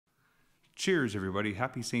Cheers, everybody.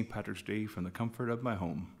 Happy St. Patrick's Day from the comfort of my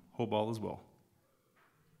home. Hope all is well.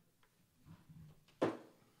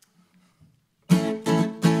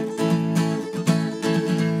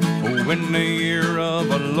 In the year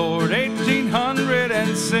of our Lord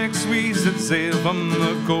 1806, we set sail from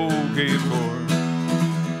the Gold Gate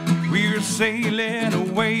port. We were sailing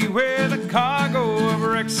away with a cargo of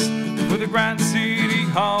wrecks for the Grand City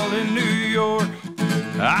Hall in New York.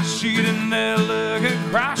 She'd an elegant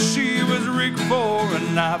crash, she was rigged for a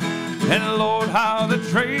nap, and Lord, how the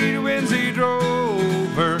trade winds they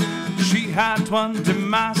drove her. She had 20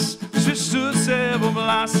 masts, she stood several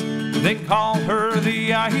blasts. They called her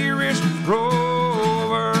the Irish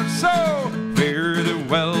Rover. So fare thee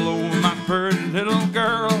well, oh my pretty little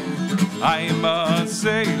girl, I must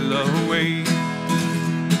sail away.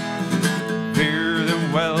 Fare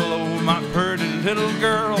thee well, oh my pretty little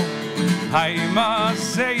girl, I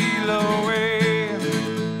must sail away.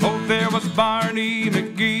 Oh, there was Barney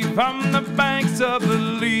McGee from the banks of the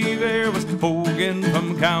Lee. There was Hogan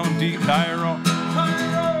from County Tyrone.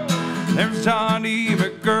 There's Johnny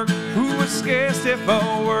McGurk, who was scarce if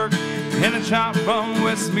for work, and a chap from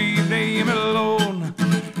Westmeath named Alone.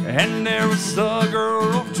 And there was a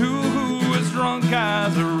girl too, who was drunk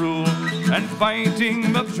as a rule, and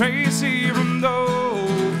fighting the Tracy from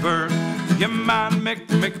Dover. Your man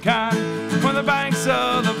McCann from the banks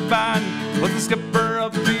of the Van was the skipper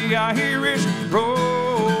of the Irish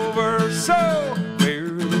Rover. So fare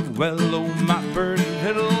thee well, oh my pretty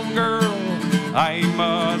little girl, I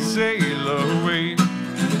must sail away.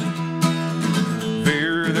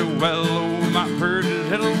 Fare thee well, oh my pretty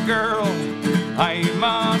little girl, I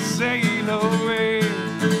must sail away.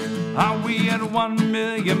 We had 1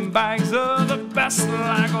 million bags of the best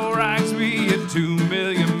lago rags. We had 2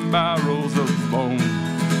 million barrels of bone.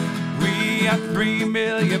 We had 3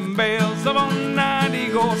 million bales of old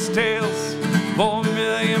 90 ghost tails, 4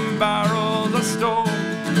 million barrels of stone.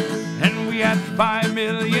 And we had 5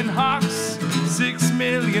 million hawks, 6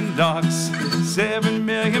 million ducks, 7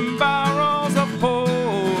 million barrels of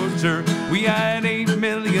porter. We had 8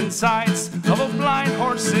 million sides of a blind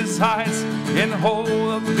horse's hides in the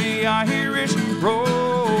whole of the Irish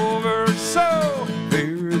Rover. So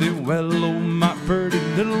fare thee well, oh my pretty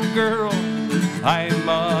little girl, I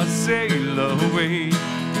must sail away.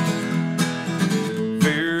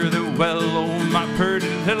 Fare thee well, oh my pretty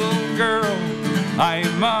little girl, I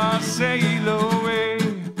must sail away.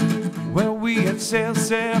 Well, we had sailed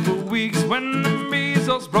several weeks when the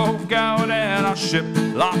measles broke out, and our ship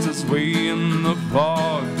lost its way in the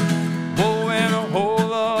fog. Oh, and the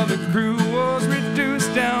whole of the crew was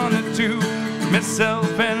reduced down to 2,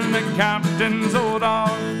 myself and the captain's old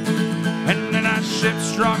dog. And then our ship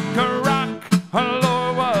struck a rock, oh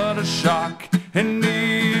Lord, what a shock, and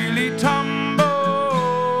nearly tumbled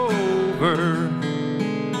over.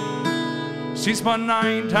 She spun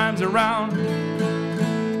 9 times around,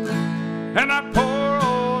 and our poor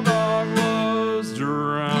old dog was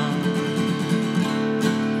drowned.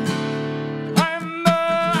 I'm the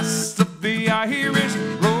last of the Irish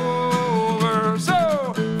Rover.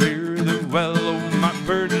 So fare thee well, oh my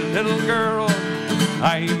pretty little girl,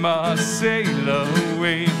 I must sail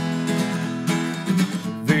away.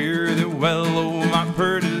 Fare thee well, oh my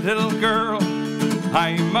pretty little girl,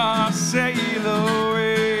 I must sail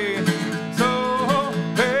away. So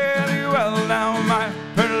fare thee well now, my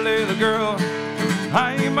pretty little girl,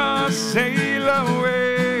 I must sail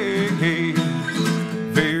away.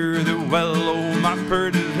 Fare thee well, oh my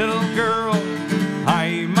pretty little girl,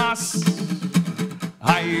 I must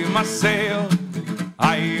sail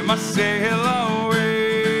away.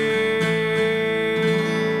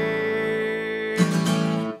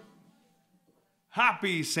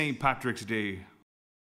 Happy St. Patrick's Day.